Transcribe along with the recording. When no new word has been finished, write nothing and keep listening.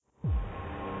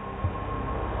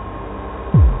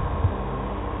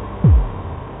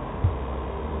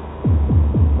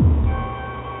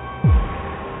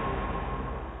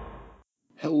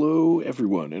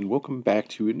everyone, and welcome back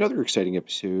to another exciting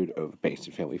episode of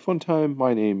Bankston Family Fun Time.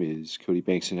 My name is Cody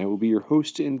Banks, and I will be your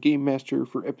host and game master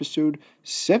for episode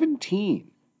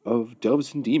 17 of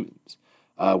Doves and Demons.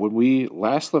 When we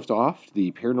last left off,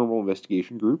 the Paranormal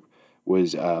Investigation Group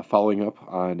was following up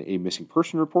on a missing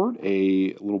person report.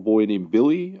 A little boy named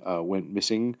Billy went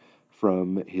missing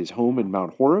from his home in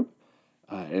Mount Horeb,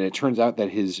 and it turns out that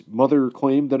his mother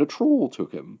claimed that a troll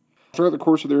took him. Throughout the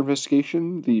course of their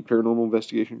investigation, the Paranormal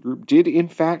Investigation Group did, in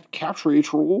fact, capture a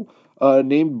troll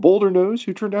named Boulder Nose,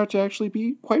 who turned out to actually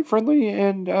be quite friendly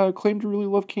and claimed to really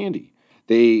love candy.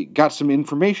 They got some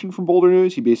information from Boulder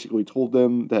Nose. He basically told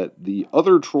them that the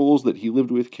other trolls that he lived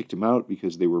with kicked him out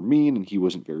because they were mean and he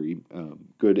wasn't very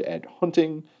good at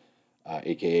hunting,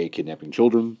 aka kidnapping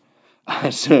children.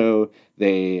 So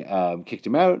they kicked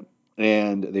him out,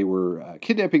 and they were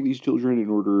kidnapping these children in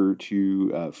order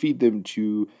to feed them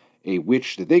to a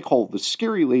witch that they call the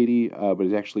Scary Lady, but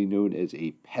is actually known as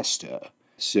a Pesta.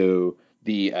 So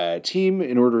the team,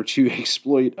 in order to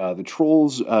exploit the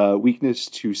troll's weakness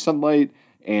to sunlight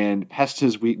and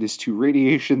Pesta's weakness to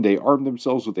radiation, they armed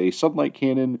themselves with a sunlight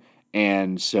cannon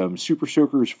and some super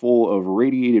soakers full of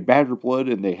radiated badger blood,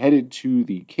 and they headed to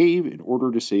the cave in order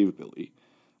to save Billy.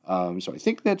 So I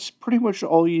think that's pretty much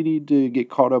all you need to get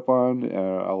caught up on.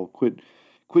 I'll quit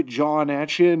jawing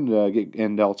at you,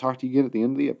 and I'll talk to you again at the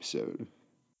end of the episode.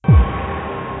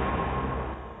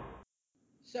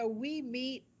 So we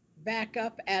meet back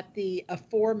up at the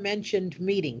aforementioned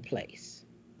meeting place,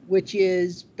 which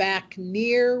is back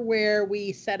near where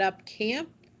we set up camp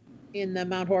in the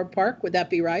Mount Horeb Park. Would that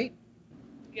be right?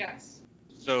 Yes.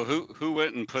 So who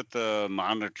went and put the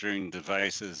monitoring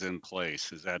devices in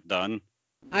place? Is that done?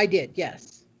 I did,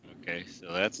 yes. Okay,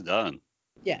 so that's done.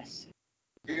 Yes.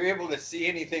 Were you able to see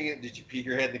anything? Did you peek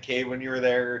your head in the cave when you were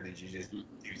there, or did you just do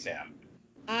sound?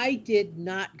 I did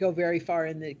not go very far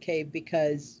in the cave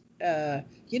because,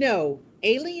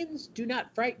 aliens do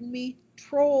not frighten me.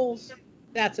 Trolls,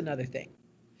 that's another thing.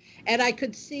 And I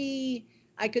could see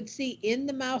in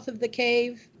the mouth of the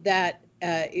cave that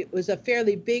it was a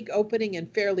fairly big opening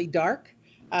and fairly dark.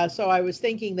 So I was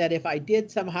thinking that if I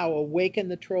did somehow awaken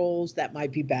the trolls, that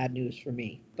might be bad news for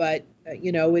me. But,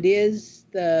 it is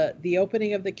the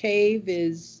opening of the cave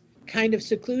is kind of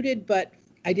secluded, but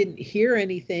I didn't hear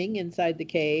anything inside the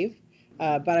cave.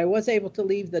 But I was able to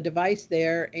leave the device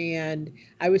there, and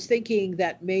I was thinking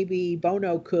that maybe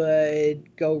Bono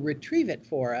could go retrieve it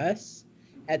for us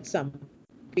at some,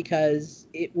 because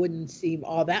it wouldn't seem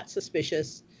all that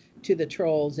suspicious to the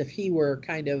trolls if he were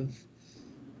kind of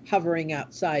hovering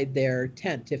outside their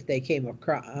tent if they came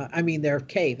across, their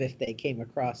cave if they came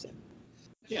across him.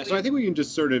 Yeah, so I think we can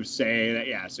just sort of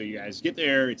say that, so you guys get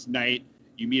there, it's night,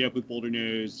 you meet up with Boulder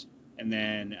Nose, and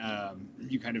then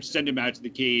you kind of send him out to the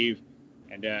cave,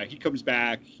 and he comes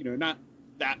back, not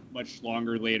that much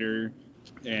longer later,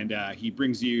 and he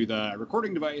brings you the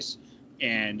recording device,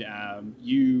 and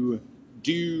you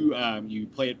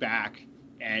play it back,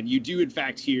 and you do in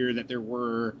fact hear that there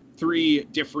were 3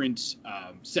 different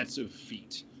sets of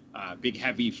feet, big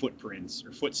heavy footprints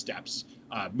or footsteps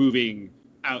moving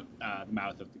out the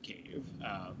mouth of the cave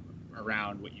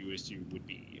around what you assume would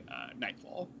be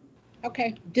nightfall.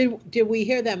 Okay. Did we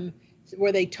hear them?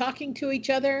 Were they talking to each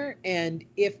other? And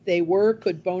if they were,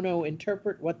 could Bono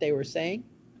interpret what they were saying?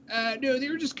 No, they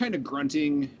were just kind of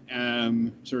grunting,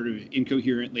 sort of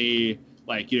incoherently,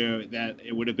 that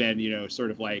it would have been,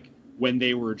 sort of like when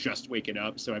they were just waking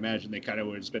up. So I imagine they kind of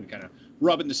would have been kind of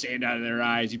rubbing the sand out of their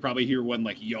eyes. You probably hear one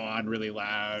yawn really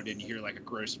loud, and you hear a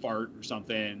gross fart or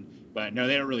something. But no,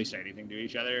 they don't really say anything to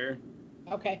each other.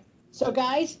 Okay. So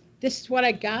guys, this is what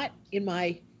I got in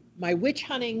my witch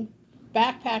hunting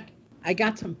backpack. I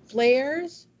got some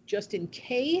flares just in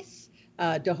case,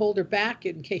 to hold her back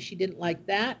in case she didn't like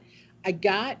that. I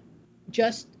got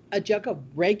just a jug of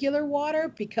regular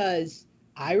water because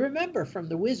I remember from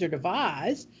The Wizard of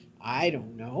Oz, I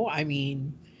don't know,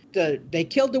 they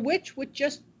killed the witch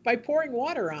just by pouring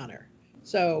water on her.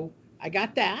 So I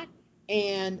got that.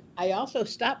 And I also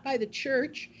stopped by the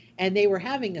church, and they were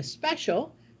having a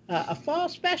special, a fall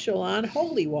special on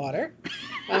holy water.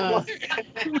 I'm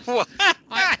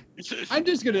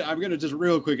gonna just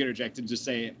real quick interject and just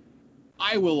say,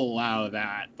 I will allow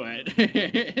that, but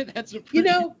that's a pretty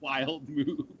wild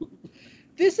move.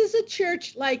 This is a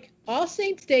church, All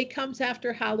Saints Day comes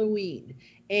after Halloween.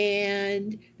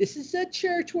 And this is a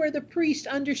church where the priest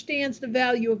understands the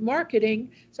value of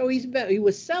marketing. So he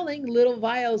was selling little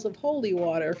vials of holy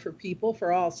water for people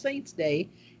for All Saints Day.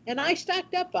 And I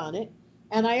stocked up on it.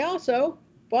 And I also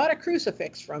bought a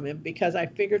crucifix from him because I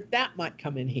figured that might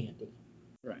come in handy.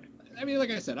 Right. I mean,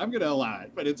 like I said, I'm going to allow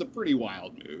it, but it's a pretty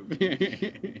wild move.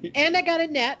 And I got a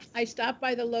net. I stopped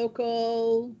by the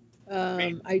local.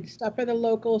 I stopped by the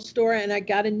local store and I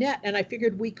got a net, and I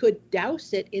figured we could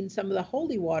douse it in some of the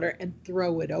holy water and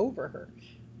throw it over her.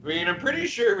 I mean, I'm pretty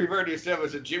sure we've already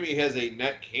established that Jimmy has a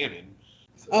net cannon.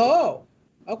 So. Oh,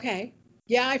 okay.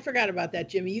 Yeah, I forgot about that,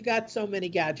 Jimmy. You got so many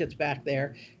gadgets back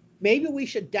there. Maybe we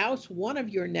should douse one of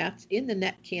your nets in the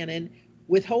net cannon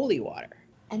with holy water.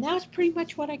 And that was pretty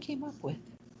much what I came up with.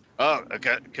 Oh,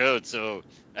 okay, Code. So,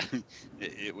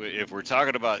 if we're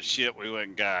talking about shit we went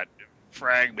and got,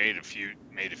 Frag made a few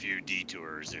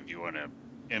detours. If you want to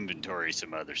inventory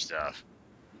some other stuff.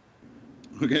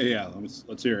 Okay, yeah,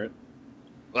 let's hear it.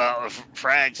 Well,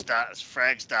 Frag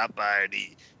stopped by and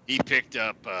he picked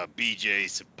up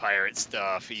BJ's pirate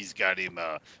stuff. He's got him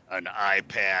an eye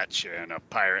patch and a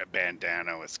pirate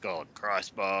bandana with skull and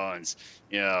crossbones,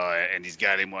 and he's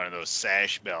got him one of those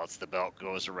sash belts. The belt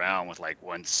goes around with like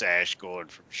one sash going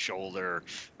from shoulder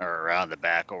or around the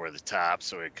back over the top,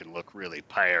 so it can look really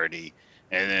piratey.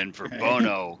 And then for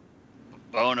Bono,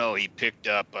 he picked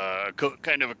up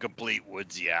kind of a complete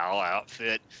Woodsy Owl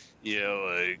outfit.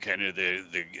 Kind of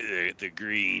the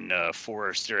green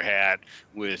Forester hat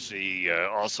with the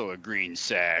also a green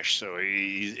sash. So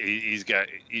he's got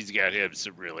him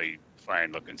some really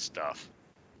fine looking stuff.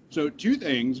 So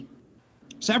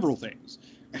several things.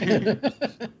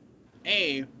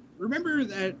 A, remember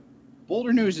that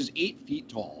Boulder Nose is 8 feet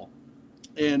tall,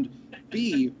 and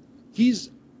B, he's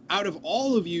out of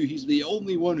all of you, he's the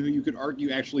only one who you could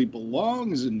argue actually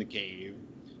belongs in the cave.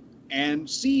 And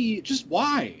C, just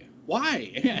why?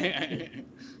 Why?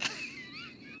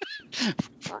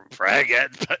 Frag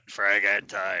at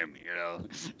time,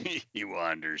 he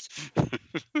wanders.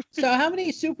 So how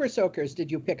many super soakers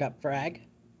did you pick up, Frag?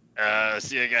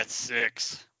 See, I got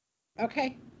 6.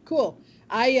 Okay, cool.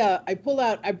 I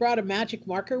brought a magic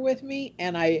marker with me,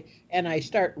 and I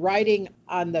start writing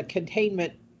on the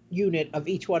containment unit of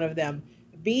each one of them.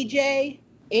 BJ,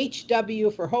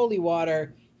 HW for holy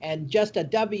water, and just a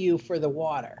W for the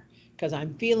water. Because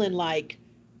I'm feeling like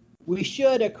we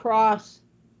should, across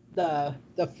the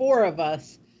 4 of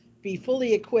us, be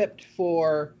fully equipped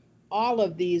for all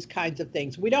of these kinds of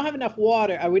things. We don't have enough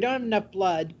water. We don't have enough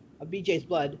blood, of BJ's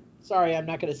blood. Sorry, I'm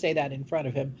not going to say that in front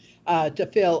of him, to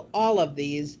fill all of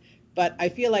these. But I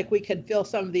feel like we can fill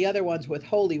some of the other ones with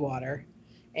holy water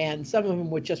and some of them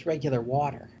with just regular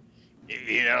water.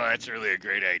 That's really a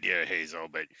great idea, Hazel.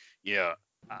 But,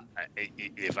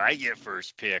 if I get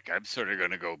first pick, I'm sort of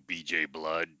going to go BJ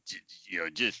Blood,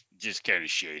 just kind of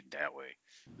shade that way.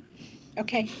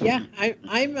 Okay, yeah,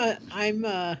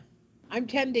 I'm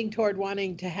tending toward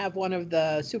wanting to have one of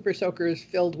the super soakers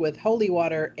filled with holy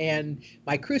water and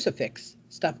my crucifix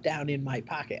stuffed down in my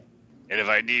pocket. And if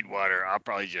I need water, I'll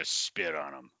probably just spit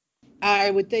on them. I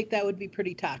would think that would be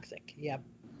pretty toxic. Yep.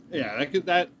 Yeah,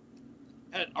 that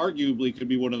arguably could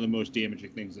be one of the most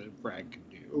damaging things that Frag can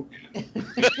do.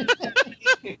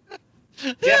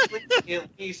 Definitely, at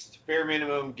least bare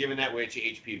minimum, giving that witch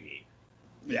HPV.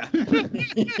 Yeah.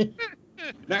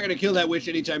 Not going to kill that witch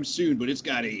anytime soon, but it's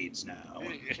got AIDS now.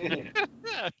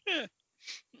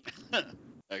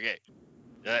 Okay.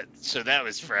 So that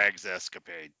was Frag's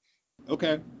escapade.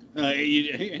 Okay.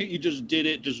 You just did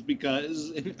it just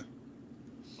because.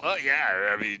 Well,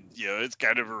 yeah. I mean, it's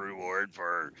kind of a reward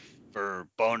for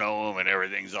Bono when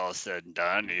everything's all said and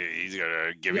done. He's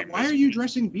gonna give him. Why are you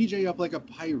dressing BJ up like a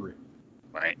pirate?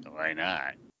 Why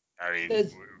not? I mean,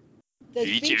 Does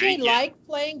BJ like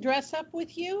playing dress up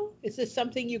with you? Is this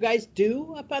something you guys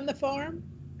do up on the farm?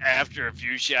 After a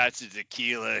few shots of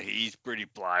tequila, he's pretty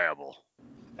pliable.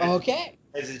 Okay.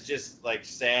 As it's just like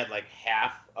sad, like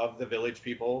half of the village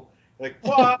people like,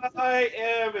 well, I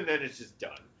am, and then it's just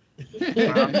done.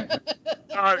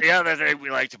 The other thing we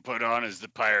like to put on is the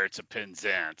Pirates of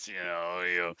Penzance.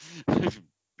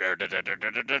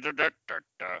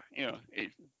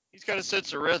 He's got a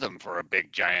sense of rhythm for a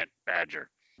big giant badger.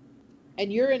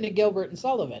 And you're into Gilbert and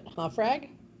Sullivan, huh, Frag?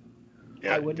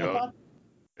 Yeah, I wouldn't have thought.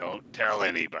 Don't tell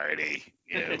anybody.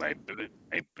 My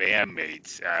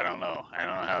bandmates, I don't know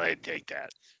how they take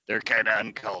that. They're kind of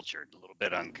uncultured, a little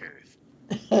bit uncouth.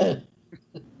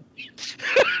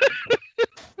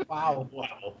 Wow.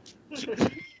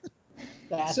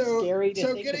 That's scary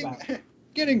to think about.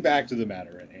 Getting back to the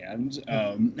matter at hand,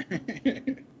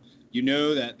 you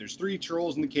know that there's 3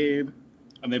 trolls in the cave,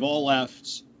 and they've all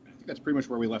left. I think that's pretty much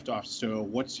where we left off. So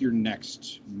what's your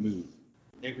next move?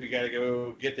 I think we got to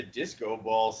go get the disco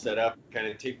ball set up, kind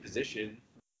of take position.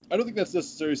 I don't think that's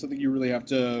necessarily something you really have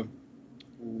to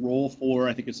roll for.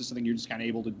 I think it's just something you're just kind of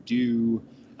able to do.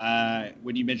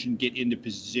 When you mentioned get into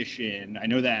position, I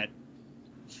know that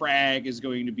Frag is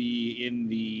going to be in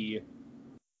the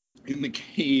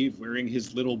cave wearing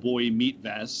his little boy meat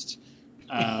vest.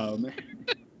 We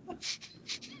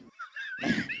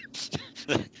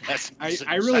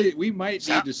might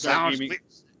need to start naming.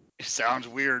 It sounds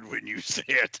weird when you say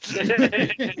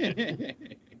it.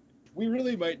 We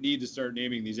really might need to start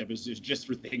naming these episodes just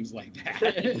for things like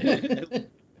that.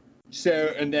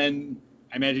 So, and then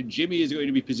I imagine Jimmy is going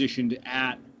to be positioned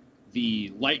at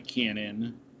the light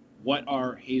cannon. What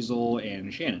are Hazel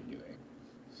and Shannon doing?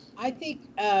 I think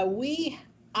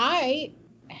I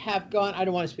have gone, I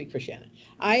don't want to speak for Shannon.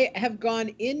 I have gone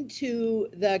into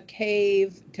the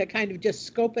cave to kind of just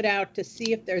scope it out to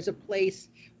see if there's a place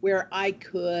where I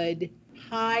could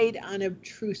hide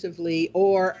unobtrusively,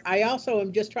 or I also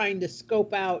am just trying to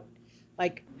scope out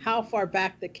like how far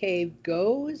back the cave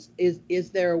goes.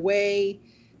 Is there a way?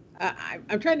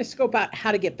 I'm trying to scope out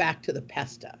how to get back to the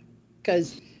Pesta,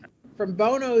 because from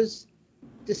Bono's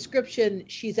description,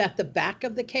 she's at the back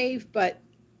of the cave, but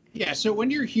yeah. So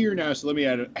when you're here now, so let me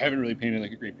add. I haven't really painted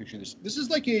like a great picture of this. This is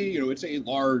like it's a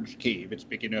large cave. It's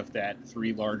big enough that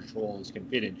 3 large trolls can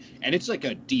fit in, and it's like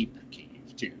a deep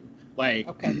cave too. Like,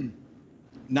 okay.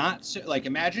 Not so, like,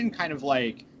 imagine kind of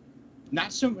like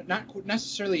not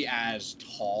necessarily as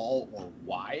tall or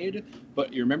wide,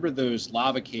 but you remember those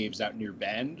lava caves out near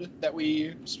Bend that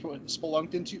we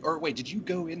spelunked into? Or wait, did you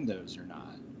go in those or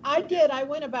not? I did. I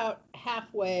went about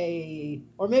halfway,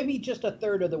 or maybe just a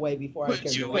third of the way before I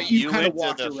turned around. But you kind of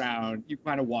walked around. You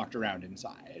kind of walked around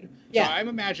inside. Yeah. So I'm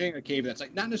imagining a cave that's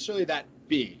like not necessarily that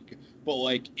big, but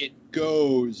like it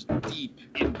goes deep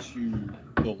into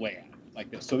the land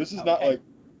like this. So this is not like,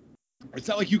 it's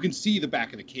not like you can see the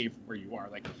back of the cave from where you are.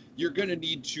 Like, you're gonna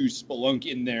need to spelunk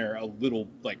in there a little,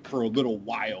 like, for a little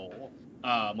while.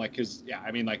 Like, cause yeah,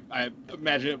 I mean, like, I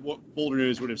imagine what Boulder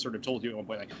News would have sort of told you at one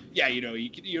point, like, yeah, you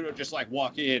don't just like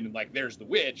walk in and like there's the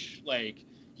witch. Like,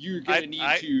 you're gonna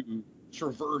need to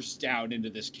traverse down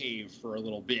into this cave for a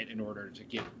little bit in order to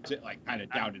get to like kind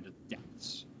of down into the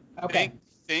depths. Okay.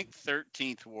 Think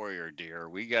 13th Warrior, dear.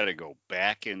 We got to go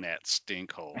back in that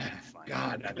stink hole and find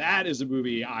God, now that is a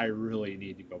movie I really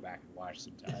need to go back and watch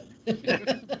sometime.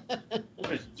 I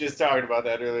was just talking about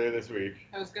that earlier this week.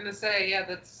 I was going to say, yeah,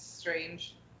 that's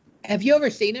strange. Have you ever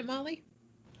seen it, Molly?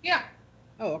 Yeah.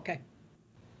 Oh, okay.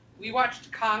 We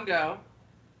watched Congo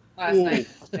last night.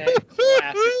 Okay.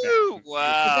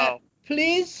 Wow.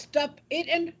 Please stop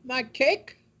eating my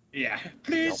cake. Yeah.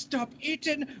 Please stop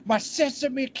eating my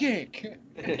sesame cake.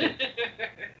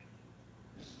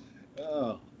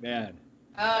 Oh, man.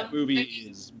 That movie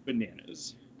is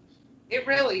bananas. It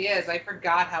really is. I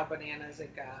forgot how bananas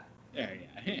it got. Yeah.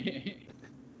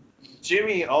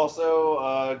 Jimmy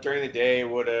also, during the day,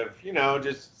 would have,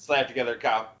 just slapped together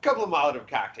a couple of Molotov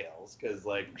cocktails. Because,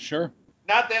 like, sure,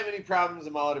 not that many problems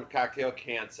a Molotov cocktail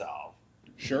can't solve.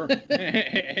 Sure.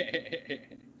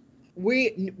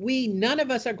 We none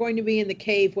of us are going to be in the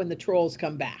cave when the trolls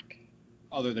come back.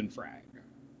 Other than Frag.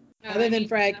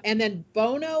 And then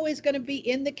Bono is going to be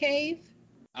in the cave?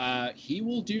 He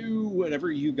will do whatever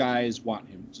you guys want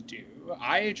him to do.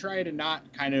 I try to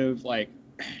not kind of like...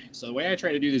 So the way I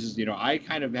try to do this is, I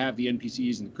kind of have the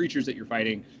NPCs and the creatures that you're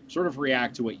fighting sort of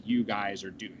react to what you guys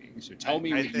are doing. So tell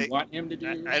me what you want him to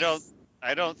do.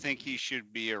 I don't think he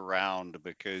should be around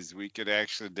because we could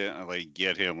accidentally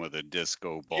get him with a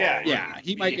disco ball. Yeah,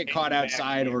 he might get caught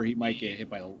outside or he might get hit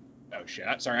by the... Oh, shit.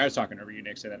 Sorry, I was talking over you,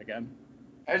 Nick. Say that again.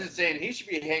 I was just saying he should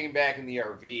be hanging back in the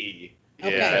RV.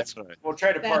 Okay. Yeah, that's what we'll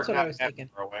try to park what I not was that thinking.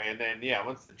 far away, and then,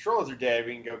 once the trolls are dead,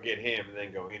 we can go get him and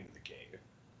then go into the cave.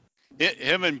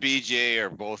 Him and BJ are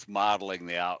both modeling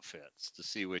the outfits to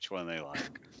see which one they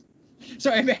like.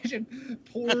 So I imagine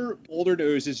poor Boulder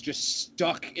Nose is just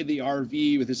stuck in the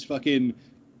RV with his fucking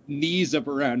knees up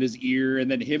around his ear,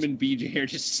 and then him and BJ are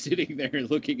just sitting there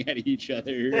looking at each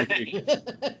other.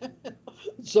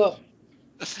 So,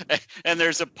 and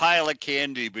there's a pile of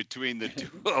candy between the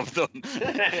two of them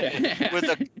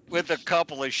with a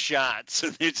couple of shots,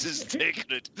 and they're just taking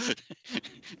it.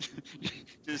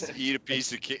 Just eat a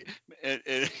piece of cake. And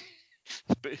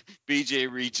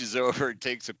BJ reaches over and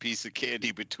takes a piece of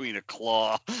candy between a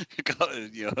claw,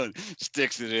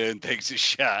 sticks it in, takes a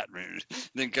shot, and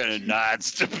then kind of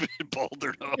nods to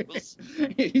Boulder Nose.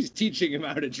 He's teaching him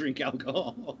how to drink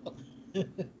alcohol.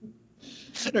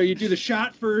 No, you do the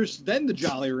shot first, then the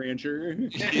Jolly Rancher.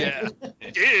 Yeah,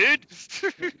 dude.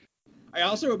 I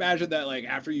also imagine that, like,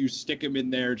 after you stick him in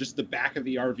there, just the back of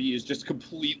the RV is just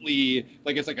completely,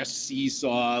 like, it's like a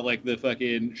seesaw. Like, the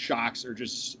fucking shocks are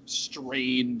just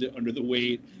strained under the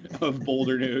weight of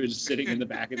Boulder Nose sitting in the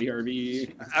back of the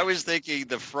RV. I was thinking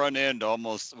the front end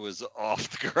almost was off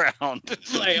the ground.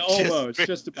 Like, almost,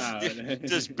 just about.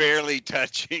 Just barely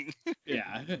touching.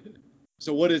 Yeah.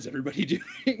 So what is everybody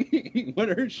doing? What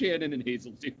are Shannon and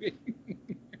Hazel doing?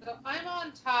 So I'm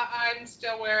on top. I'm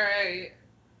still where I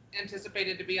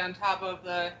anticipated to be, on top of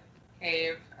the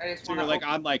cave. I just So you're like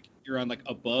on like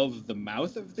above the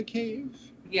mouth of the cave?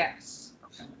 Yes.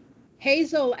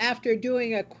 Hazel, after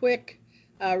doing a quick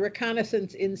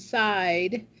reconnaissance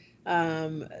inside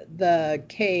the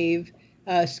cave,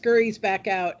 scurries back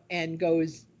out and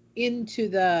goes into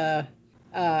the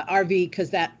RV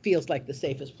because that feels like the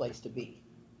safest place to be.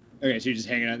 Okay, so you're just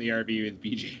hanging out in the RV with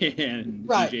BJ and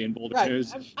Right, BJ and Boulder Right.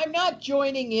 Nose. I'm not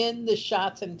joining in the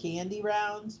shots and candy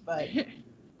rounds, but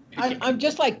I'm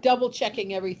just like double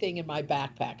checking everything in my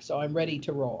backpack, so I'm ready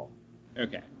to roll.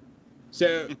 Okay.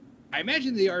 So I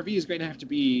imagine the RV is going to have to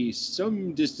be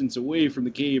some distance away from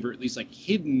the cave, or at least like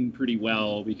hidden pretty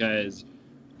well, because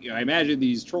I imagine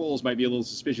these trolls might be a little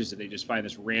suspicious if they just find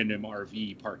this random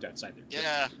RV parked outside their cave.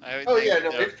 Yeah. I would Oh think yeah,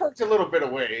 no, that- it's parked a little bit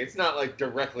away. It's not like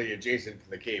directly adjacent to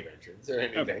the cave entrance or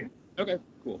anything. Okay,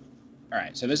 cool. All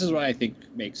right, so this is what I think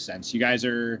makes sense. You guys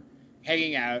are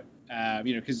hanging out,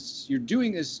 because you're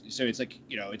doing this, so it's like,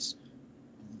 it's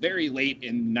very late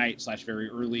in the night / very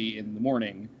early in the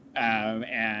morning,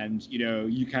 and,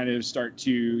 you kind of start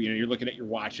to, you're looking at your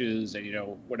watches and,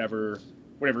 whatever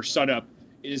sunup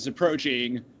is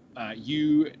approaching,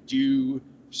 you do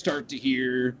start to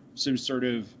hear some sort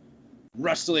of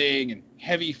rustling and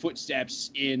heavy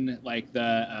footsteps in like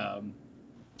the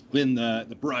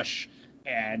brush,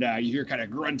 and you hear kind of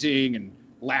grunting and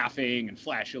laughing and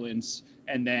flatulence,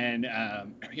 and then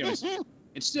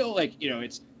it's still like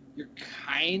you're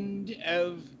kind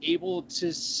of able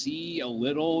to see a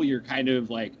little. You're kind of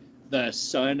like the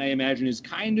sun, I imagine, is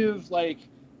kind of like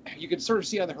you can sort of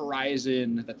see on the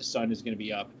horizon that the sun is going to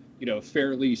be up,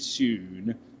 fairly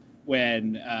soon.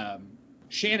 When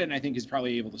Shannon, I think, is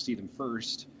probably able to see them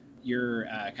first. You're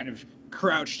kind of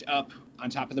crouched up on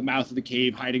top of the mouth of the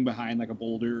cave, hiding behind like a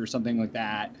boulder or something like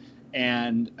that.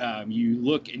 And you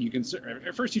look and you can,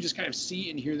 at first you just kind of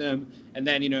see and hear them. And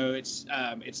then, it's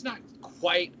not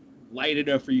quite light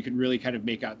enough where you can really kind of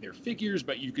make out their figures,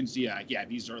 but you can see,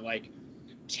 these are like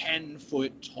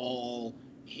 10-foot tall,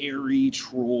 hairy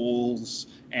trolls,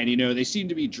 and they seem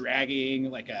to be dragging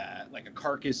like a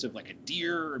carcass of like a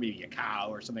deer or maybe a cow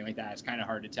or something like that. It's kind of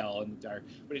hard to tell in the dark,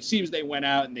 but it seems they went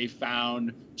out and they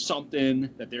found something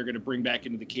that they're going to bring back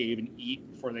into the cave and eat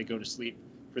before they go to sleep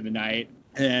for the night.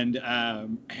 And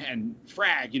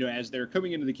Frag, as they're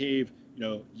coming into the cave,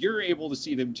 you're able to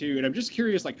see them too. And I'm just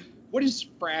curious, like, what is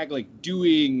Frag like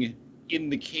doing in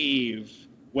the cave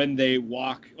when they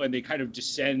kind of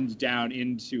descend down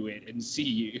into it and see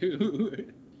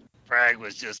you? Frag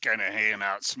was just kind of hanging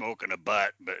out smoking a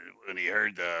butt, but when he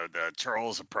heard the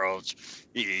trolls approach,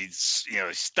 he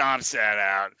stomps that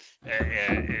out,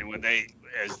 and when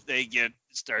as they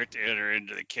start to enter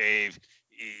into the cave,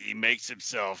 he makes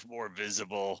himself more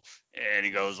visible, and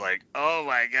he goes like, "Oh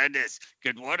my goodness,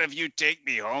 could one of you take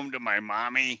me home to my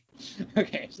mommy?"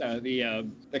 Okay, so the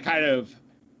kind of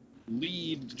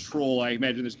lead troll, I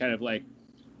imagine there's kind of like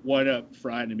one up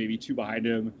front and maybe two behind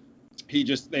him.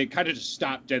 They kind of just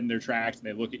stop dead in their tracks and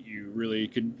they look at you really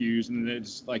confused, and then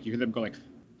it's like you hear them go like,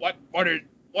 what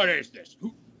is this?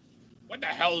 What the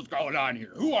hell is going on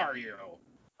here? Who are you?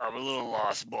 I'm a little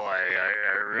lost boy.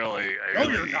 I really No,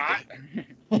 you're not.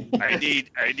 I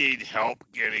need help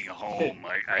getting home.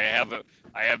 I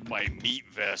have my meat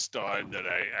vest on that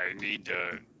I need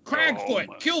to go Cragfoot,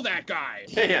 home. kill that guy.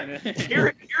 Yeah.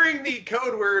 Hearing the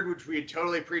code word, which we had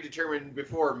totally predetermined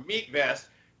before, meat vest,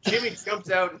 Jimmy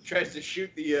jumps out and tries to shoot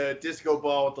the disco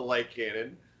ball with the light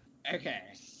cannon. Okay,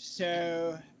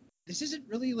 so this isn't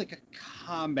really like a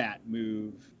combat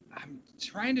move. I'm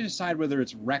trying to decide whether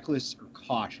it's reckless or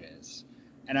cautious.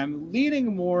 And I'm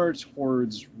leaning more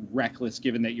towards reckless,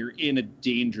 given that you're in a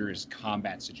dangerous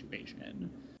combat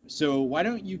situation. So why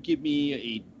don't you give me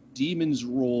a demon's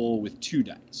roll with 2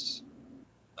 dice?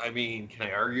 I mean, can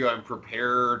I argue I'm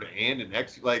prepared and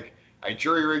I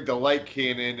jury-rigged the light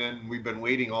cannon and we've been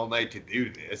waiting all night to do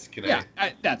this.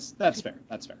 That's fair.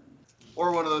 That's fair.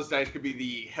 Or one of those dice could be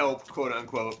the help,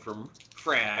 quote-unquote, from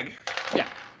Frag. Yeah.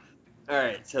 All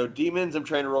right, so demons I'm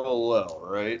trying to roll low,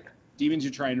 right? Demons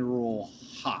you're trying to roll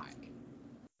high.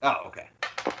 Oh, okay.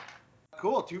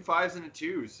 Cool, 2 5s and a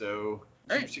 2, so All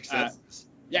 2 right, successes.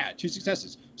 Yeah, 2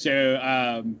 successes.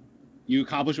 So you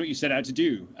accomplish what you set out to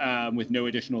do with no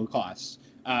additional costs.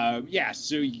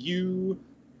 So you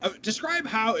describe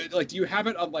how, like, do you have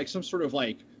it on like some sort of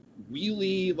like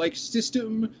wheelie like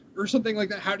system or something like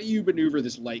that? How do you maneuver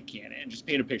this light cannon? Just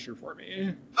paint a picture for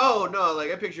me. Oh no,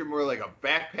 like I picture more like a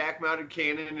backpack mounted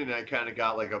cannon, and I kind of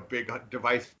got like a big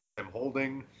device I'm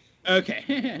holding.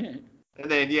 Okay.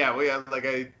 And then we have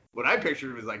what I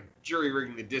pictured was like jury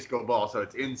rigging the disco ball so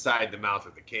it's inside the mouth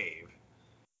of the cave.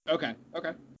 Okay.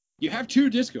 You have 2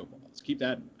 disco balls. Keep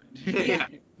that in mind. Yeah.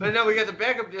 But no, we got the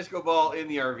backup disco ball in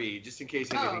the RV just in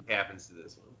case anything happens to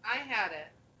this one. I had it.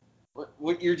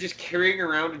 What? You're just carrying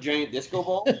around a giant disco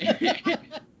ball?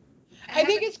 I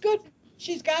think it's good.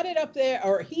 She's got it up there,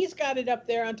 or he's got it up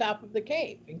there on top of the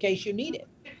cave in case you need it.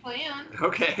 Good plan.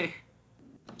 Okay.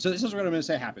 So this is what I'm going to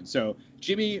say happens. So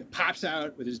Jimmy pops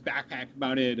out with his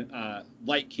backpack-mounted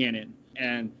light cannon,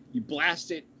 and you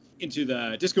blast it into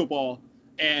the disco ball,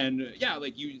 and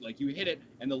you hit it,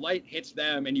 and the light hits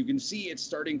them, and you can see it's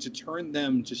starting to turn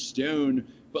them to stone.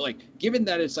 But like, given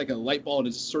that it's like a light ball and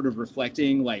it's sort of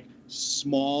reflecting like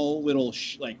small little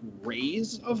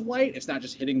rays of light, it's not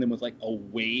just hitting them with like a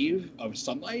wave of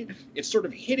sunlight. It's sort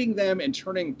of hitting them and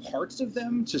turning parts of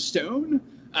them to stone.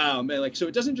 So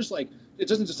it doesn't just like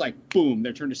boom,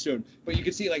 they're turned to stone, but you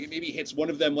can see like it maybe hits one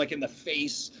of them like in the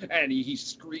face, and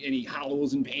he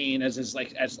howls in pain as a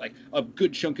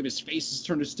good chunk of his face is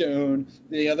turned to stone.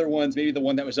 The other ones, maybe the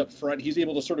one that was up front, he's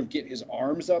able to sort of get his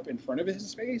arms up in front of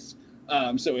his face.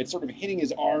 So it's sort of hitting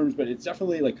his arms, but it's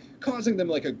definitely like causing them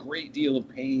like a great deal of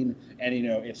pain, and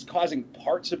it's causing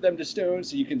parts of them to stone.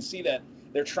 So you can see that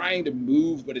they're trying to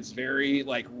move, but it's very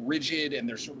like rigid, and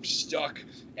they're sort of stuck.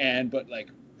 But like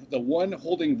the one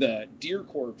holding the deer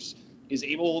corpse is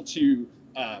able to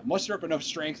muster up enough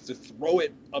strength to throw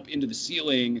it up into the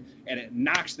ceiling, and it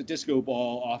knocks the disco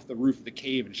ball off the roof of the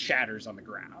cave and shatters on the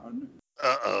ground.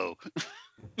 Uh-oh.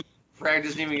 Frag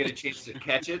doesn't even get a chance to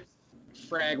catch it.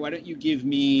 Frag, why don't you give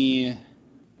me...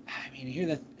 I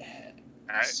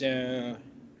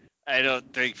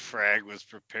don't think Frag was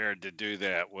prepared to do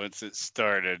that. Once it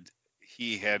started,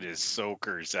 he had his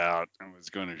soakers out and was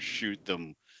going to shoot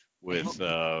them with...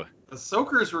 The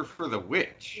soakers were for the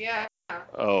witch. Yeah.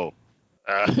 Oh.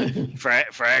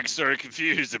 Frag's sort of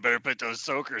confused. I better put those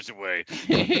soakers away.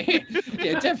 Yeah,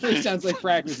 it definitely sounds like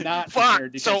Frag was not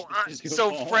prepared to So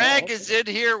ball. Frag is in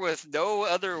here with no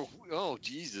other... Oh,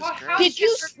 Jesus Christ. Did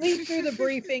you sleep through the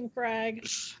briefing, Frag?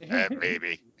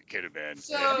 Maybe. Could have been.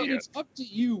 So- I mean, it's up to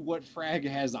you what Frag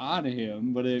has on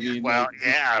him, but I mean... Well, like,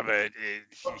 yeah, but...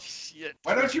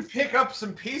 Why don't you pick up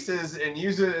some pieces and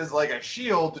use it as like a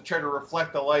shield to try to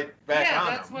reflect the light back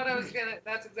on that's them?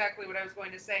 that's exactly what I was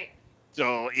going to say.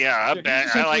 So, yeah,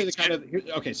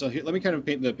 So let me kind of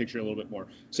paint the picture a little bit more.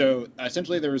 So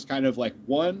essentially there was kind of like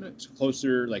one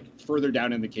closer, like further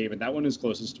down in the cave, and that one is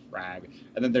closest to Frag.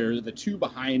 And then there are the 2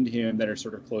 behind him that are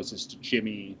sort of closest to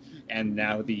Jimmy. And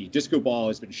now the disco ball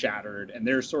has been shattered, and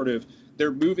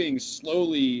they're moving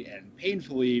slowly and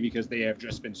painfully because they have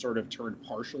just been sort of turned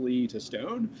partially to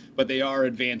stone, but they are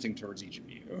advancing towards each of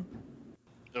you.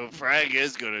 So Frag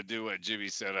is going to do what Jimmy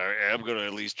said. I'm going to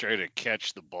at least try to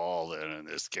catch the ball then in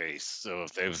this case. So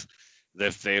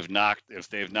if they've knocked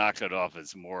it off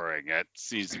its mooring, that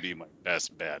seems to be my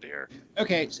best bet here.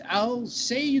 Okay, so I'll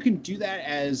say you can do that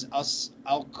as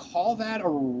I'll call that a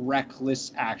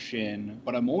reckless action,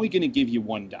 but I'm only going to give you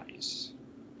 1 dice.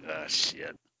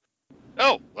 Shit.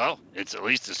 Oh, well, it's at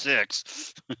least a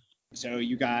 6. So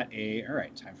you got all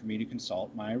right, time for me to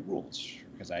consult my rules,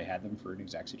 because I had them for an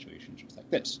exact situation just like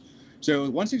this. So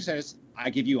one success, I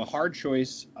give you a hard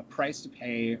choice, a price to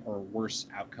pay, or a worse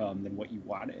outcome than what you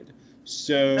wanted.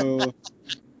 So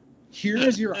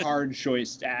here's your hard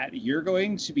choice stat. You're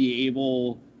going to be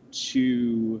able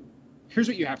to... Here's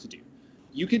what you have to do.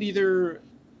 You can either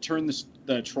turn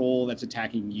the troll that's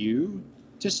attacking you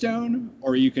to stone,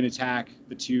 or you can attack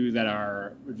the 2 that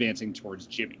are advancing towards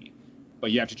Jimmy.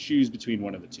 But you have to choose between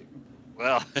one of the 2.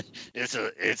 Well,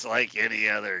 it's like any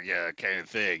other kind of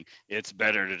thing. It's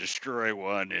better to destroy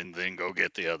one and then go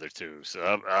get the other 2. So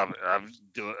I'm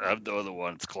doing the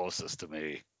one that's closest to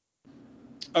me.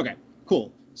 Okay,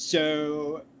 cool.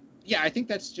 So yeah, I think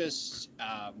that's just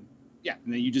and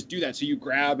then you just do that. So you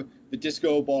grab the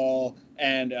disco ball,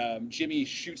 and Jimmy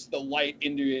shoots the light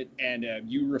into it, and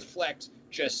you reflect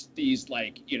just these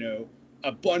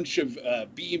a bunch of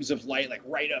beams of light like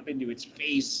right up into its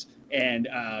face, and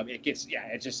it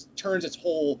just turns its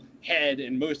whole head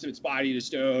and most of its body to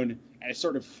stone, and it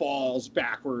sort of falls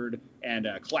backward and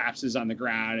collapses on the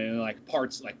ground, and like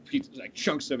parts, like pieces, like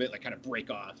chunks of it, like kind of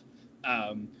break off.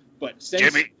 But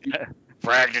since Jimmy,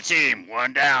 frag the team,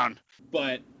 1 down.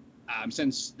 But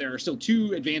since there are still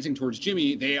two advancing towards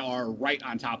Jimmy, they are right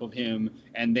on top of him,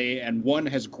 and one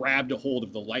has grabbed a hold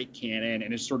of the light cannon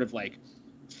and is sort of like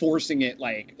forcing it,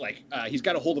 he's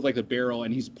got a hold of like the barrel,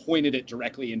 and he's pointed it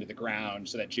directly into the ground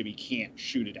so that Jimmy can't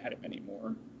shoot it at him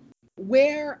anymore.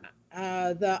 Where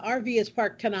the RV is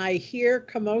parked, can I hear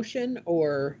commotion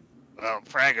or? Well,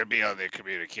 Frag would be on the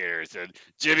communicator. Said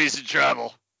Jimmy's in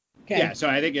trouble. Okay. Yeah, so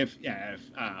I think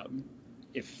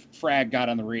if Frag got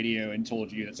on the radio and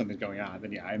told you that something's going on,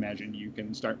 then yeah, I imagine you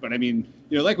can start. But I mean,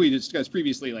 like we discussed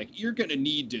previously, like you're gonna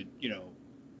need to,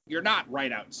 you're not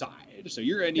right outside, so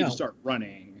you're gonna need to start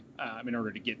running in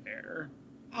order to get there.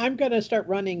 I'm gonna start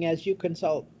running as you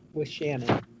consult with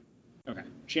Shannon. Okay,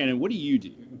 Shannon, what do you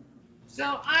do?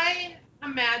 So I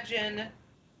imagine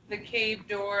the cave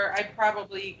door. I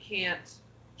probably can't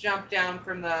jump down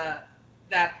from that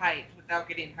height without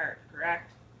getting hurt,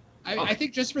 correct? I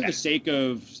think just for the sake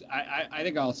of, I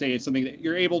think I'll say it's something that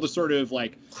you're able to sort of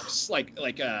like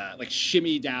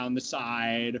shimmy down the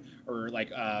side, or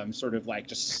sort of like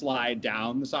just slide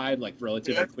down the side like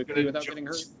relatively quickly without getting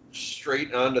hurt.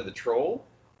 Straight onto the troll.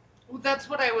 Well, that's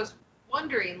what I was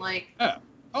wondering. Like.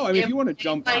 Oh, I mean, if you want to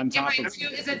jump on top of.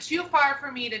 Is it too far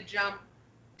for me to jump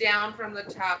down from the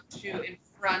top to in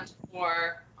front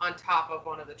or on top of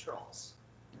one of the trolls?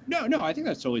 No, I think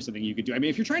that's totally something you could do. I mean,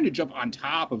 if you're trying to jump on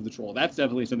top of the troll, that's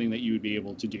definitely something that you would be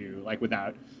able to do, like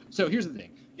without. So here's the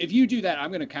thing: if you do that, I'm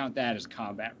going to count that as a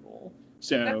combat roll.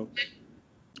 So,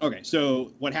 okay.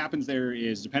 So what happens there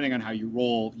is, depending on how you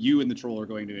roll, you and the troll are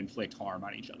going to inflict harm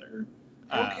on each other.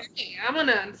 Okay, I'm going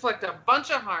to inflict a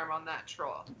bunch of harm on that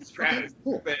troll. Okay,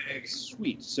 cool.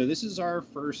 Sweet. So this is our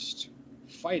first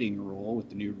fighting roll with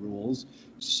the new rules.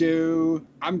 So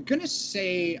I'm going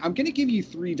to give you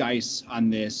 3 dice on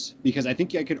this, because I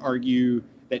think I could argue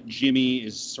that Jimmy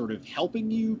is sort of helping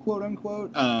you, quote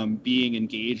unquote, being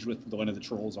engaged with one of the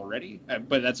trolls already.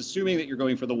 But that's assuming that you're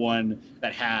going for the one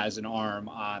that has an arm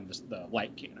on the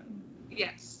light cannon.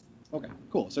 Yes. Okay,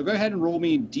 cool. So go ahead and roll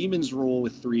me Demon's Roll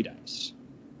with 3 dice.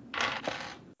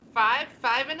 5,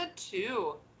 5, and a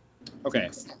 2. Okay.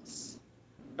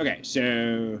 Okay,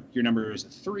 so your number is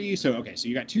 3. So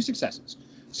you got 2 successes.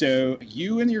 So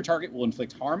you and your target will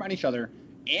inflict harm on each other,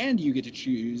 and you get to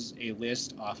choose a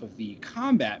list off of the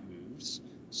combat moves.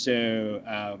 So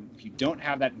if you don't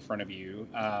have that in front of you,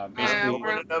 basically I'm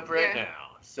pulling it up right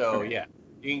now. So you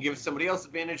can give somebody else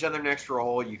advantage on their next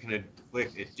roll. You can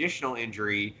inflict additional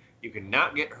injury. You can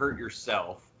not get hurt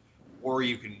yourself, or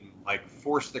you can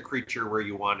force the creature where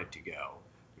you want it to go,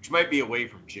 which might be away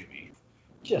from Jimmy.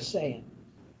 Just saying.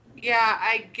 Yeah,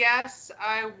 I guess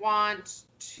I want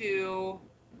to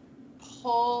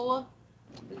pull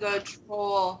the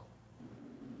troll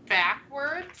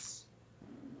backwards.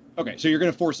 Okay, so you're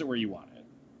going to force it where you want it.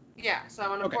 Yeah, so I'm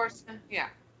going to force it. Yeah.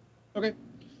 Okay,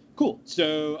 cool.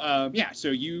 So, so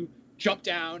you jump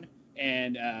down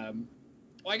and,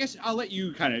 well, I guess I'll let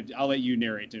you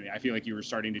narrate to me. I feel like you were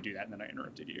starting to do that, and then I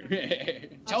interrupted you.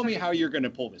 Tell me how you're going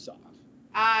to pull this off.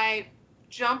 I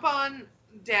jump on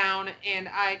down, and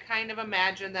I kind of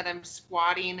imagine that I'm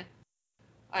squatting,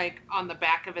 on the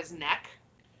back of his neck.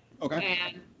 Okay.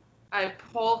 And I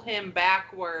pull him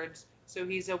backwards so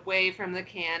he's away from the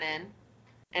cannon.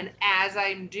 And as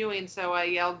I'm doing so, I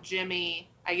yell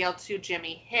to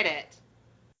Jimmy, hit it.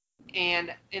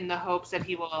 And in the hopes that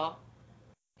he will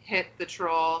hit the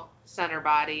troll center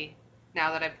body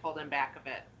now that I've pulled him back a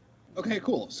bit. Okay,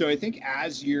 cool. So I think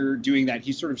as you're doing that,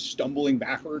 he's sort of stumbling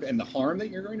backward, and the harm that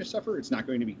you're going to suffer, it's not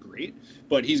going to be great,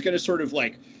 but he's going to sort of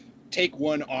take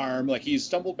one arm, he's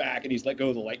stumbled back and he's let go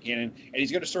of the light cannon, and he's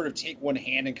going to sort of take one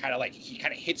hand and he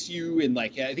hits you, and I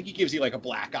think he gives you a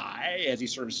black eye as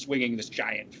he's sort of swinging this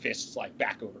giant fist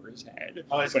back over his head.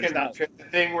 Oh, it's kind of the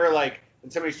thing where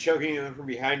when somebody's choking you from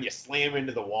behind, you slam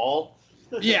into the wall.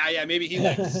 Yeah, maybe he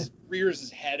rears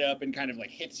his head up and kind of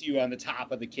hits you on the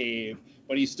top of the cave,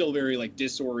 but he's still very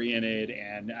disoriented,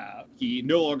 and he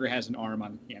no longer has an arm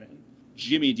on the cannon.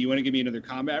 Jimmy, do you want to give me another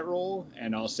combat roll?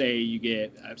 And I'll say you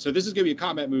get. So this is going to be a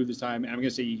combat move this time, and I'm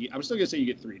still going to say you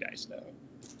get 3 dice though.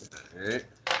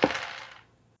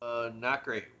 All right. Not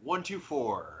great. 1, 2,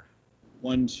 4.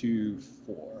 1, 2,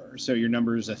 4. So your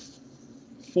number is a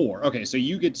 4. Okay, so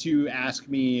you get to ask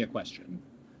me a question.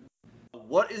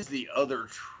 What is the other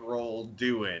troll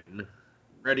doing?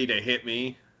 Ready to hit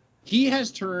me? He has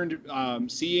turned,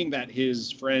 seeing that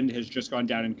his friend has just gone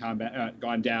down in combat,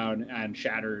 gone down and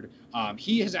shattered.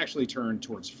 He has actually turned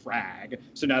towards Frag.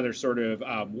 So now there's sort of,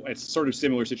 it's sort of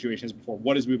similar situations before.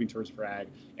 One is moving towards Frag,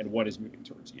 and one is moving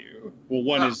towards you. Well,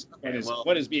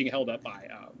 one is being held up by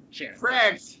Shannon.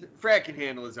 Frag can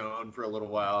handle his own for a little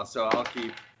while, so I'll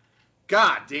keep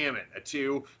God damn it, a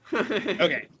 2.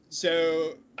 Okay,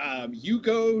 so you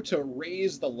go to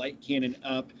raise the light cannon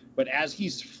up, but as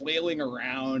he's flailing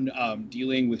around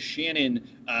dealing with Shannon,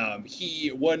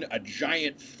 a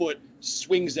giant foot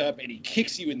swings up and he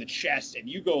kicks you in the chest, and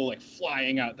you go like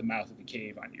flying out the mouth of the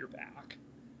cave onto your back,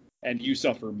 and you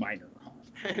suffer minor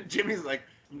harm. Jimmy's like,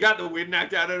 got the wind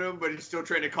knocked out of him, but he's still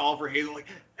trying to call for Hazel, like,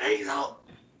 Hazel!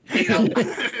 Hazel!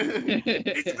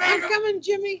 It's back! I'm coming,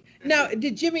 Jimmy. Now,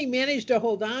 did Jimmy manage to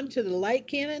hold on to the light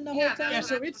cannon the whole time? Yeah,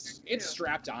 so it's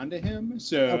strapped onto him.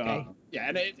 So Okay.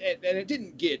 and it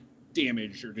didn't get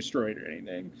damaged or destroyed or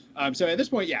anything. So at this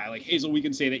point, yeah, like Hazel, we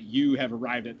can say that you have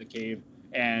arrived at the cave,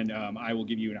 and I will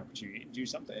give you an opportunity to do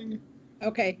something.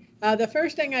 Okay. The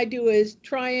first thing I do is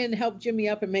try and help Jimmy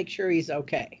up and make sure he's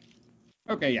okay.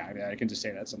 Okay, yeah, I can just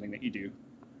say that's something that you do.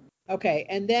 Okay,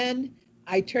 and then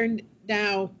I turned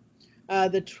now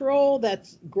the troll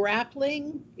that's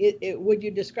grappling. Would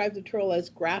you describe the troll as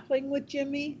grappling with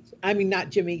Jimmy? I mean, not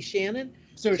Jimmy, Shannon.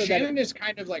 So Shannon is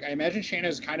kind of like, I imagine Shannon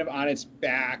is kind of on its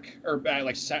back, or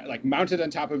like mounted on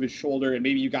top of his shoulder, and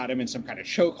maybe you got him in some kind of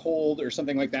chokehold or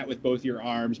something like that with both your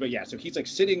arms. But yeah, so he's like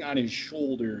sitting on his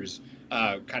shoulders,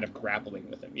 kind of grappling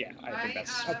with him. Yeah, I think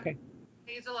that's okay.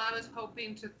 Hazel, I was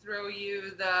hoping to throw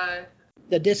you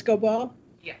the disco ball.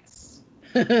 Yes.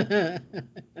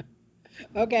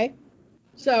 Okay.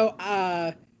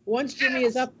 So once Jimmy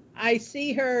is up, I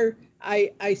see her.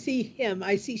 I see him.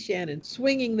 I see Shannon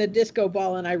swinging the disco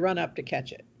ball, and I run up to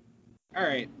catch it. All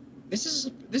right. This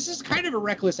is kind of a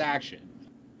reckless action.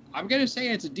 I'm gonna say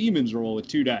it's a demon's roll with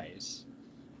 2 dice.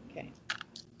 Okay.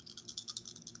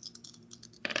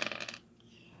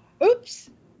 Oops.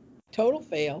 Total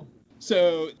fail.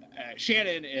 So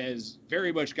Shannon has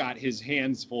very much got his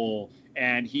hands full,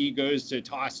 and he goes to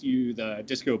toss you the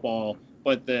disco ball,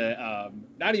 but the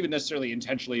not even necessarily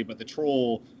intentionally, but the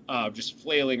troll just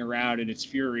flailing around in its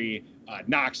fury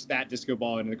knocks that disco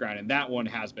ball into the ground, and that one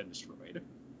has been destroyed.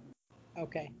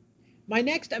 Okay. My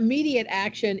next immediate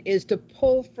action is to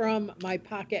pull from my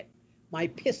pocket my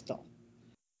pistol,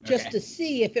 just to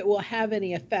see if it will have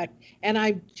any effect. And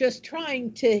I'm just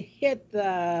trying to hit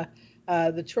the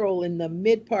troll in the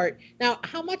mid part. Now,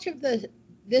 how much of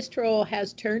this troll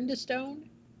has turned to stone?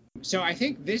 So I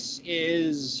think this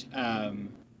is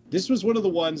this was one of the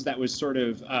ones that was sort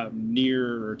of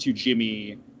near to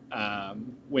Jimmy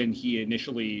when he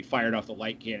initially fired off the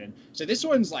light cannon. So this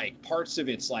one's like parts of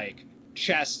its like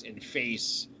chest and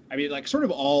face. I mean, like sort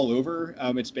of all over.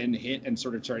 It's been hit and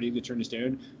sort of starting to turn to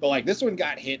stone. But like this one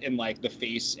got hit in like the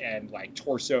face and like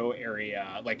torso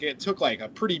area. Like it took like a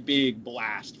pretty big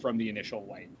blast from the initial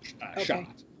light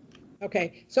shot.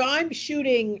 Okay, so I'm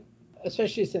shooting,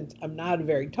 especially since I'm not a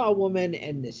very tall woman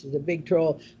and this is a big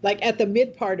troll, like at the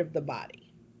mid part of the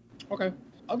body. Okay.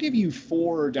 I'll give you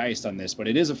 4 dice on this, but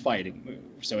it is a fighting move.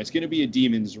 So it's going to be a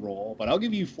demon's roll, but I'll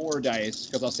give you 4 dice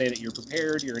because I'll say that you're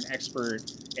prepared, you're an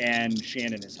expert, and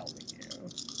Shannon is helping you.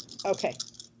 Okay.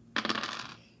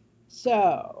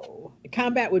 So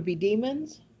combat would be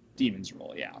demons? Demon's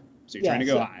roll, yeah. So you're trying to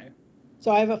go high.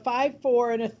 So I have a 5,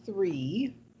 4, and a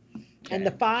 3, and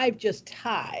the 5 just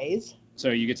ties. So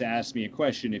you get to ask me a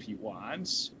question if you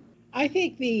want. I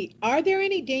think are there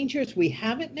any dangers we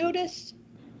haven't noticed?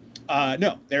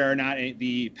 No, there are not.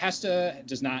 The Pesta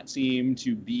does not seem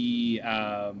to be,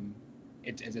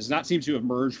 it does not seem to have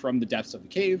emerged from the depths of the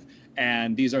cave,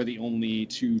 and these are the only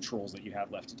 2 trolls that you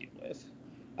have left to deal with.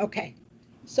 Okay.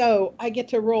 So I get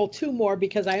to roll 2 more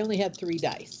because I only had 3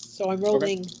 dice. So I'm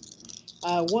rolling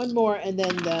 1 more, and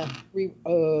then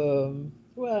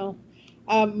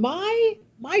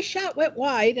my shot went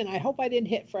wide, and I hope I didn't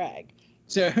hit frag.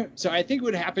 So I think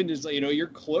what happened is, you're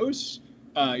close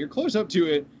up to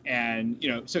it, and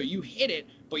so you hit it,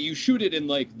 but you shoot it in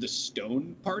like the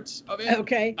stone parts of it.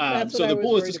 Okay. So the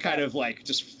bullets just kind of like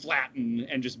just flatten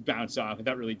and just bounce off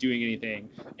without really doing anything,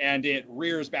 and it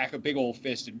rears back a big old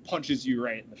fist and punches you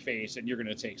right in the face, and you're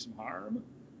gonna take some harm.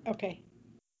 Okay.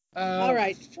 All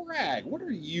right. Frag, what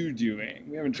are you doing?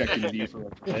 We haven't checked in with you for a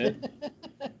bit.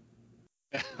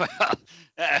 Well,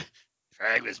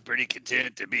 Frag was pretty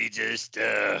content to be just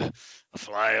a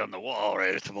fly on the wall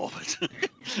right at the moment.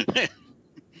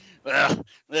 Well,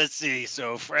 let's see.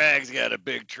 So Frag's got a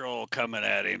big troll coming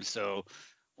at him. So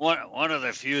one of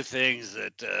the few things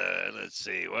that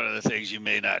one of the things you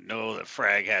may not know that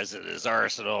Frag has in his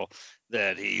arsenal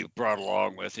that he brought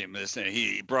along with him is that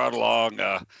he brought along.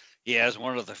 He has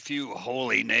one of the few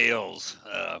holy nails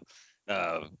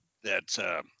that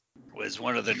was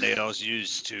one of the nails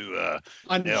used to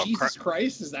on Jesus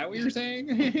Christ. Is that what you're saying?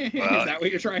 Well, is that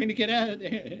what you're trying to get at?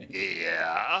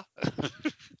 Yeah.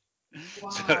 Wow.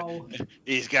 So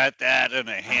he's got that and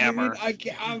a hammer.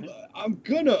 I'm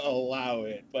gonna allow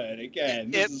it, but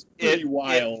again, this is pretty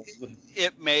wild.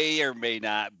 It may or may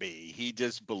not be. He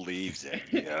just believes it,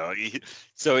 you know.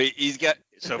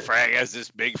 So Frag has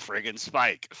this big friggin'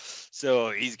 spike.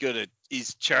 So he's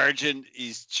charging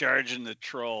the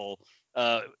troll.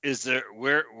 Is there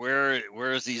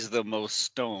where is he the most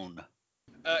stone?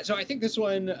 So I think this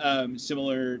one,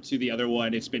 similar to the other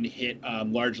one, it's been hit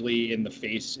largely in the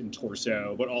face and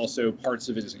torso, but also parts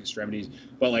of his extremities.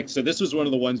 But so this was one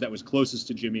of the ones that was closest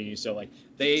to Jimmy. So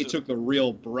they took the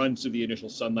real brunt of the initial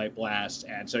sunlight blast,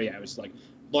 and so yeah, it was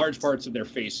large parts of their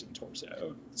face and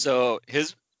torso. So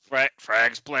his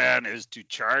Frag's plan is to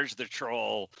charge the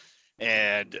troll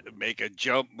and make a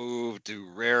jump move to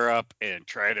rear up and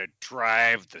try to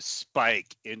drive the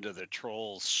spike into the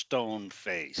troll's stone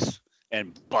face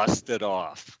and bust it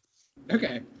off.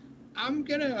 Okay. I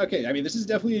mean, this is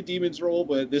definitely a demon's roll,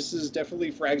 but this is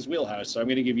definitely Frag's wheelhouse, so I'm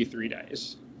going to give you 3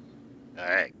 dice. All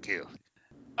right, cool.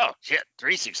 Oh, shit,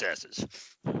 3 successes.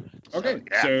 Okay,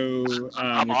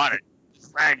 I'm on it.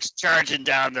 Frag's charging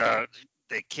down the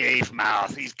cave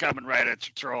mouth. He's coming right at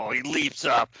the troll. He leaps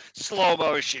up. Slow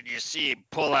motion, you see him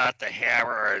pull out the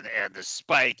hammer and the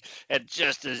spike. And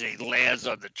just as he lands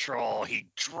on the troll, he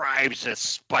drives the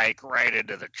spike right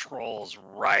into the troll's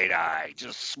right eye,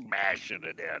 just smashing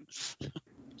it in.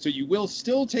 So you will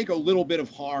still take a little bit of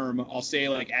harm, I'll say,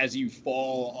 as you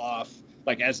fall off.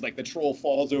 As the troll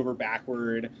falls over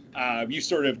backward, you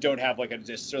sort of don't have a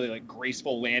necessarily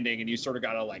graceful landing, and you sort of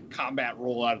got to combat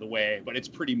roll out of the way, but it's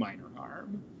pretty minor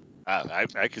harm.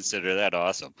 I consider that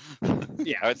awesome.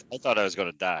 Yeah, I thought I was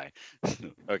going to die.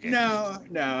 Okay. No.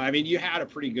 I mean, you had a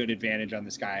pretty good advantage on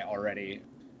this guy already.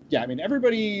 Yeah, I mean,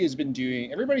 everybody's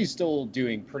still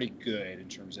doing pretty good in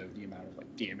terms of the amount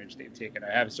of damage they've taken.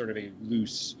 I have sort of a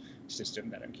loose system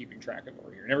that I'm keeping track of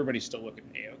over here, and everybody's still looking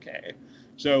A-okay.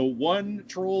 So 2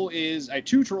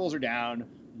 trolls are down.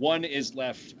 1 is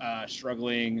left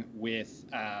struggling with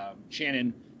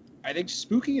Shannon. I think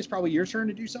Spooky is probably your turn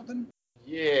to do something.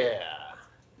 Yeah.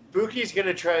 Spooky's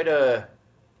gonna try to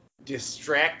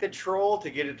distract the troll to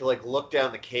get it to look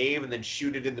down the cave and then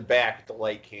shoot it in the back with the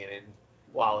light cannon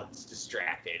while it's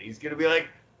distracted. He's gonna be like,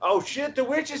 "Oh shit, the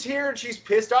witch is here and she's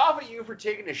pissed off at you for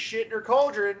taking a shit in her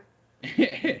cauldron."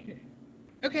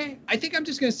 Okay, I think I'm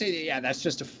just gonna say that, yeah, that's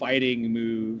just a fighting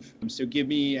move. So give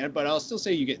me, but I'll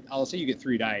say you get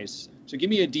 3 dice. So give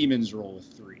me a demon's roll with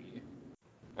 3.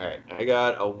 All right, I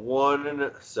got a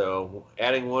 1, so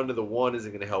adding 1 to the 1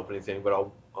 isn't gonna help anything, but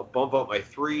I'll bump up my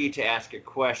 3 to ask a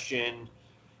question.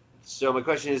 So my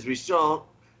question is, we still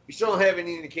don't have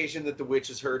any indication that the witch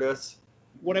has heard us.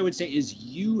 What I would say is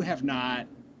you have not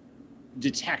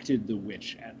detected the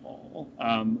witch at all.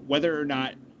 Whether or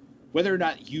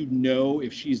not you know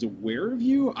if she's aware of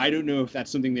you, I don't know if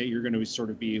that's something that you're going to sort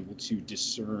of be able to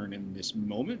discern in this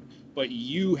moment, but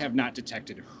you have not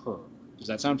detected her. Does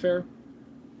that sound fair?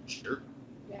 Sure.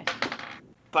 Yeah.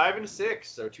 5 and 6,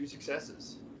 so 2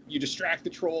 successes. You distract the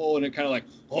troll, and it kind of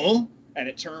huh? And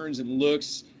it turns and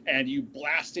looks, and you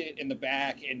blast it in the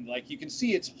back, and you can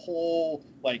see its whole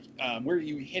where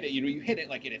you hit it. You hit it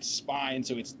in its spine,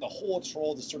 so it's the whole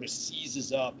troll just sort of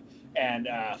seizes up and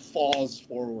falls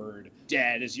forward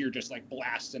dead as you're just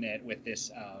blasting it with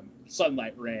this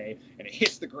sunlight ray, and it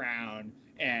hits the ground,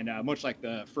 and much like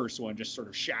the first one, just sort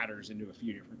of shatters into a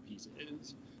few different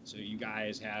pieces. So you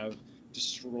guys have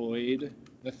destroyed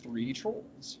the 3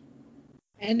 trolls.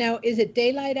 And now, is it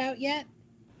daylight out yet?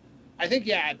 I think,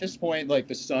 yeah, at this point,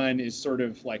 the sun is sort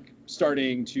of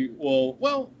starting to,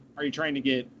 well, are you trying to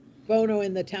get Bono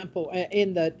in the temple,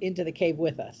 into the cave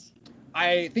with us?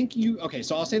 I think okay,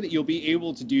 so I'll say that you'll be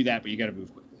able to do that, but you got to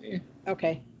move quickly.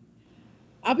 Okay.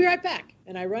 I'll be right back.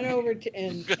 And I run over to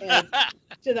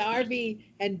to the RV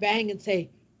and bang and say,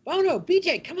 Bono,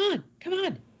 BJ, come on.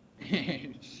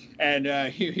 And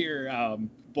you hear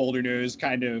Boulder Nose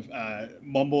kind of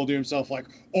mumble to himself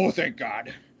 "Oh, thank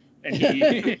God." And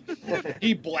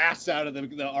he blasts out of the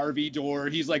RV door.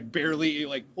 He's barely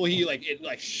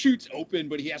it shoots open,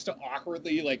 but he has to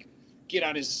awkwardly get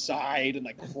on his side and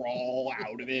crawl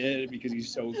out of it because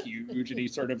he's so huge, and he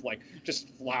sort of just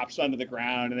flops onto the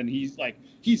ground, and then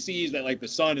he sees that the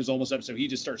sun is almost up, so he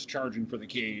just starts charging for the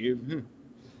cave.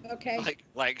 Okay.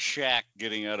 Like Shaq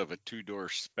getting out of a 2-door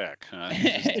spec, huh?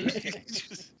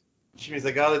 Jimmy's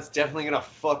oh, that's definitely gonna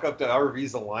fuck up the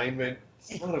RV's alignment.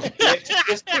 Son of a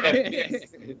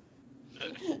bitch.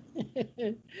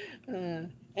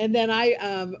 And then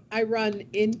I run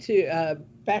into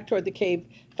back toward the cave,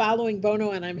 following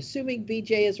Bono, and I'm assuming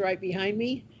BJ is right behind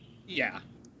me. Yeah.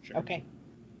 Sure. Okay.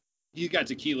 You got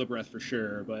tequila breath for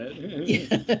sure, but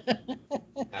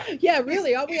Yeah,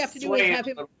 really. All we have to do is Swaying have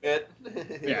him a bit.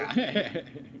 yeah.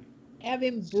 have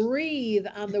him breathe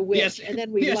on the witch, and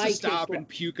then we he has light to his stop and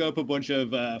puke up a bunch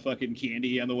of fucking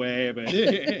candy on the way, but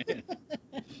yeah.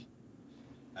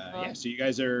 So you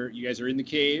guys are in the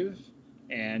cave,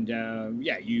 and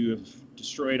yeah, you have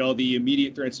destroyed all the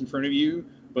immediate threats in front of you,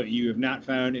 but you have not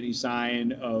found any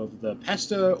sign of the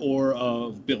Pesta or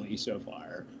of Billy so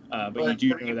far. But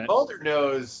you do know that Boulder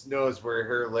knows where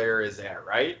her lair is at,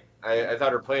 right? I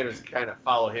thought her plan was to kind of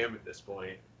follow him at this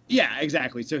point. Yeah,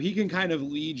 exactly. So he can kind of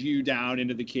lead you down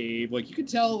into the cave. Like, you can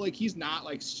tell, like, he's not,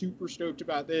 like, super stoked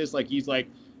about this. Like, he's, like,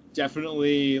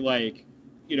 definitely, like,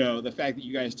 you know, the fact that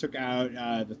you guys took out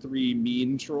the 3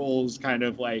 mean trolls kind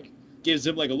of, like, gives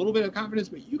him, like, a little bit of confidence.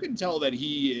 But you can tell that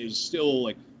he is still,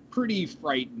 like, pretty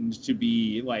frightened to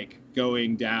be, like,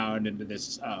 going down into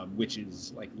this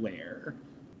witch's, like, lair.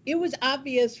 It was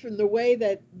obvious from the way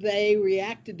that they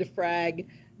reacted to Frag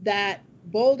that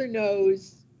Boulder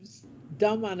knows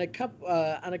dumb on a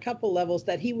couple levels,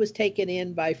 that he was taken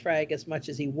in by Frag as much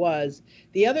as he was.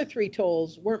 The other 3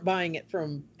 trolls weren't buying it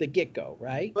from the get-go,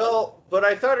 right? Well, but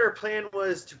I thought her plan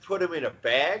was to put him in a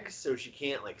bag so she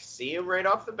can't, like, see him right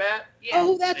off the bat. Yeah.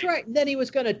 Oh, that's right. Then he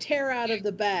was going to tear out of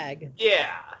the bag.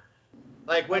 Yeah.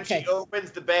 Like, when Okay. she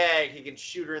opens the bag, he can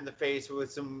shoot her in the face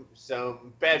with some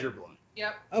badger blood.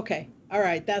 Yep. Okay. All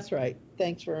right. That's right.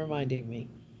 Thanks for reminding me.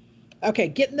 Okay.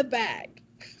 Get in the bag.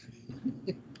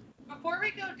 Before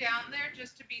we go down there,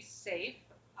 just to be safe,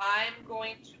 I'm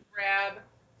going to grab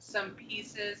some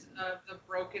pieces of the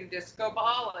broken disco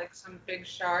ball, like some big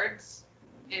shards,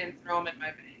 and throw them in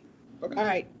my bag. Okay. All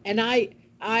right. And I,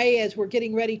 as we're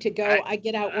getting ready to go, I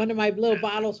get out one of my little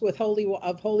bottles with holy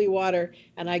water,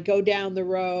 and I go down the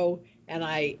row, and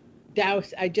I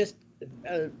just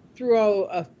throw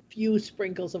a few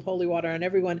sprinkles of holy water on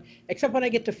everyone, except when I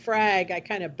get to Frag, I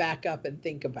kind of back up and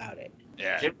think about it.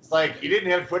 Yeah. Jim's like, you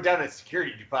didn't have to put down a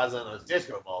security deposit on those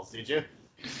disco balls, did you?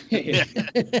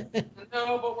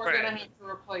 No, but we're going to have to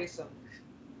replace them.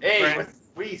 Hey, Right. what's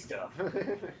we stuff?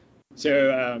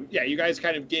 So yeah, you guys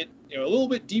kind of get a little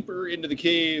bit deeper into the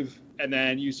cave, and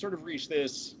then you sort of reach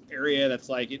this area that's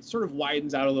like, it sort of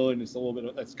widens out a little, and it's a little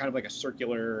bit, it's kind of like a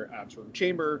circular sort of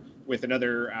chamber with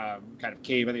another kind of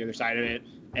cave on the other side of it.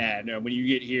 And when you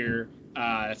get here,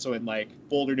 that's when like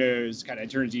Boulder Nose kind of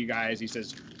turns to you guys. He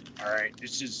says, "All right,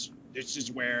 this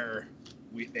is where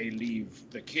they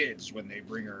leave the kids when they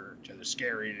bring her to the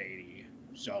scary lady.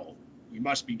 So we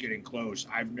must be getting close.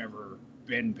 I've never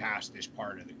been past this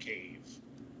part of the cave,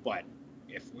 but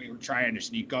if we were trying to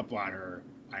sneak up on her,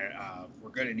 we're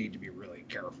going to need to be really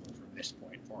careful from this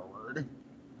point forward."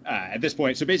 At this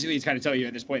point, so basically he's kind of telling you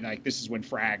at this point, like, this is when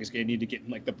Frag is going to need to get in,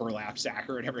 like, the burlap sack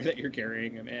or whatever that you're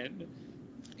carrying him in.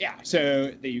 Yeah, so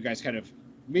that you guys kind of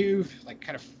move, like,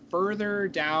 kind of further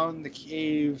down the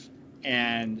cave,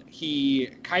 and he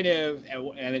kind of,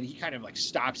 and then he kind of, like,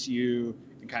 stops you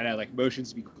and kind of, like, motions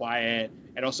to be quiet,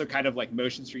 and also kind of, like,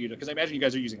 motions for you to, because I imagine you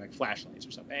guys are using, like, flashlights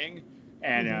or something,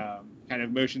 and kind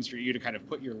of motions for you to kind of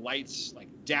put your lights, like,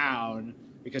 down,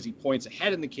 because he points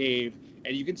ahead in the cave,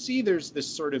 and you can see there's this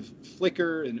sort of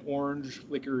flicker, an orange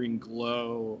flickering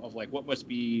glow of, like, what must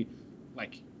be,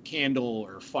 like, candle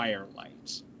or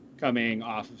firelight coming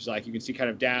off of, like, you can see kind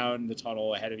of down the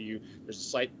tunnel ahead of you, there's a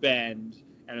slight bend,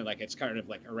 and then, like, it's kind of,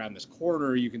 like, around this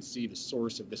corner, you can see the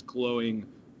source of this glowing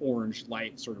orange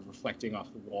light sort of reflecting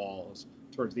off the walls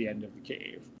towards the end of the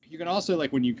cave. You can also,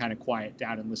 like, when you kind of quiet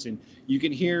down and listen, you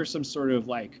can hear some sort of,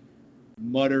 like,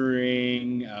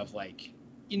 muttering of, like,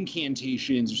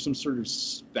 incantations or some sort of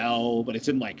spell, but it's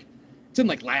in like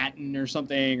Latin or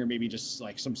something, or maybe just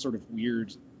like some sort of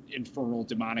weird infernal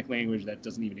demonic language that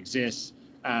doesn't even exist,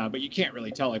 but you can't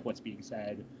really tell, like, what's being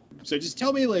said. So just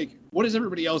tell me, like, what is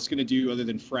everybody else going to do other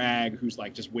than Frag, who's,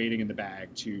 like, just waiting in the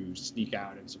bag to sneak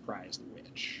out and surprise the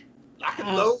witch? I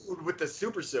can load with the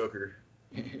super soaker.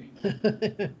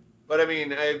 But I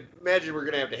mean, I imagine we're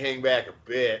gonna have to hang back a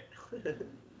bit.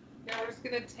 Yeah, we're just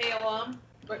going to tail them,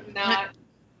 but not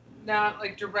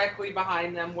like directly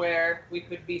behind them where we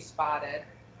could be spotted.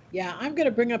 Yeah, I'm going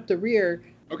to bring up the rear.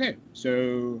 Okay,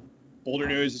 so Boulder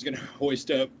Nose is going to hoist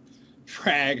up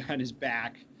Frag on his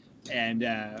back, and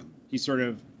he sort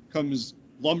of comes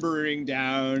lumbering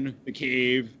down the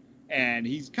cave, and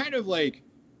he's kind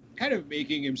of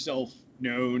making himself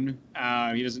known.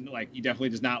 He definitely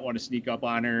does not want to sneak up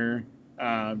on her,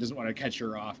 doesn't want to catch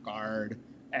her off guard,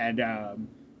 and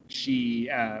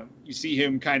you see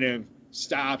him kind of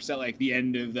stops at, like, the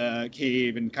end of the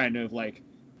cave and kind of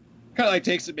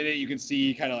takes a minute. You can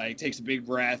see kind of, like, takes a big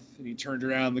breath, and he turns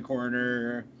around the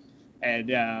corner, and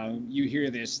you hear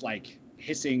this, like,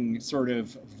 hissing sort of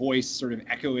voice sort of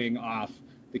echoing off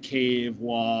the cave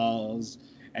walls,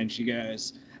 and she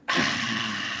goes,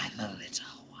 the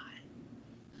little one,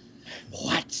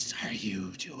 what are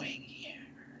you doing here?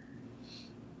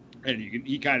 And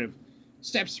he kind of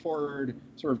steps forward,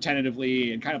 sort of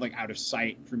tentatively, and kind of like out of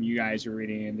sight from you guys who are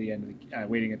waiting at the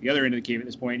other end of the cave at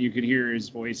this point. You can hear his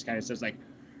voice kind of says like,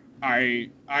 I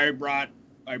brought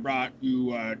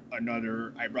you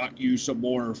some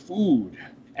more food.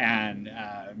 And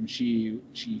she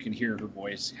can hear her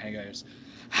voice kind of goes,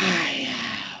 I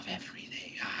have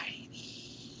everything I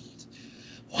need.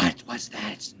 What was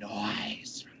that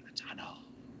noise from the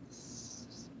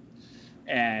tunnels?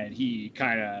 And he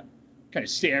kind of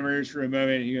stammers for a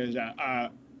moment. He goes,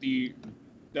 the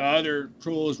other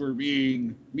trolls were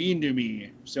being mean to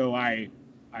me, so I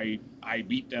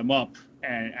beat them up,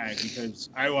 and because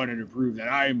I wanted to prove that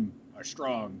I'm a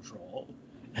strong troll.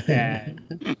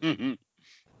 And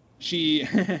she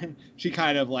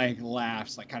kind of like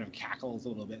laughs, like kind of cackles a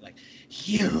little bit, like,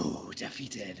 you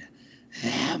defeated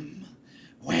them?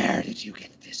 Where did you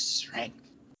get this strength?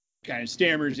 Kind of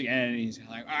stammers again, and he's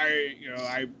like,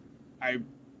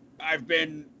 I've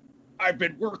been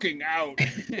working out.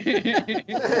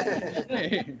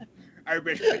 I've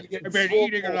been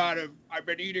eating a lot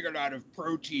of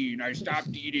protein. I stopped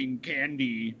eating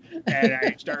candy, and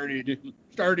I started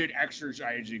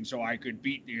exercising so I could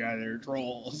beat the other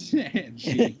trolls. And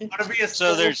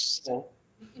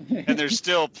there's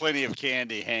still plenty of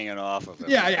candy hanging off of him.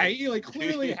 Yeah, he like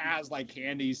clearly has like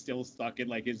candy still stuck in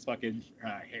like his fucking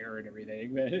hair and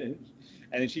everything. And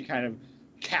then she kind of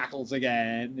cackles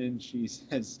again, and she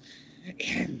says,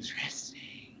 interesting.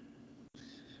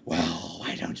 Well,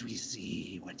 why don't we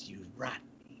see what you've brought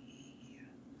me?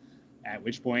 At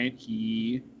which point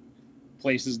he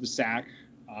places the sack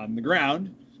on the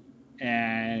ground,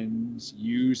 and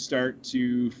you start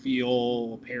to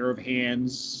feel a pair of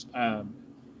hands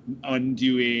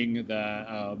undoing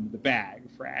the bag,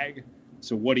 Frag.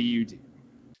 So what do you do?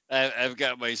 I've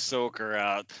got my soaker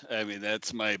out. I mean,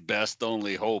 that's my best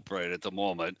only hope right at the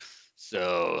moment.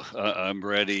 So I'm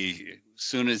ready. As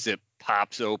soon as it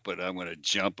pops open, I'm going to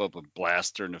jump up and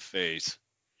blast her in the face.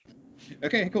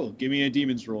 Okay, cool. Give me a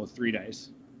demon's roll with 3 dice.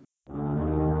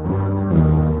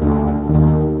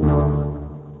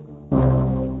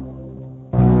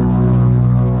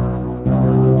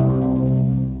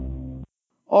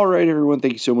 All right, everyone,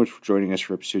 thank you so much for joining us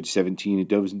for episode 17 of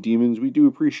Doves and Demons. We do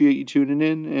appreciate you tuning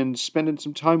in and spending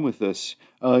some time with us.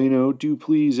 Do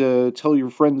please tell your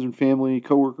friends and family,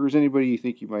 coworkers, anybody you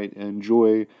think you might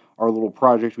enjoy our little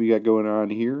project we got going on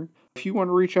here. If you want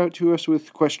to reach out to us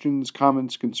with questions,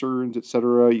 comments, concerns,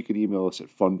 etc., you can email us at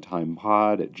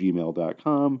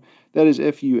funtimepod@gmail.com. That is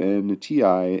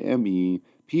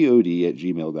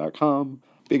funtimepod@gmail.com.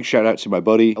 Big shout out to my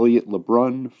buddy Elliot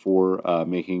LeBrun for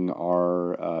making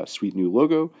our sweet new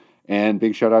logo. And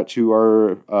big shout out to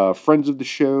our friends of the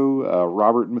show,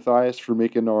 Robert and Matthias, for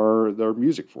making our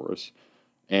music for us.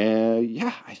 And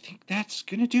yeah, I think that's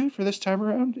going to do it for this time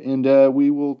around. And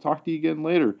we will talk to you again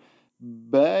later.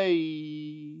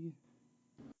 Bye.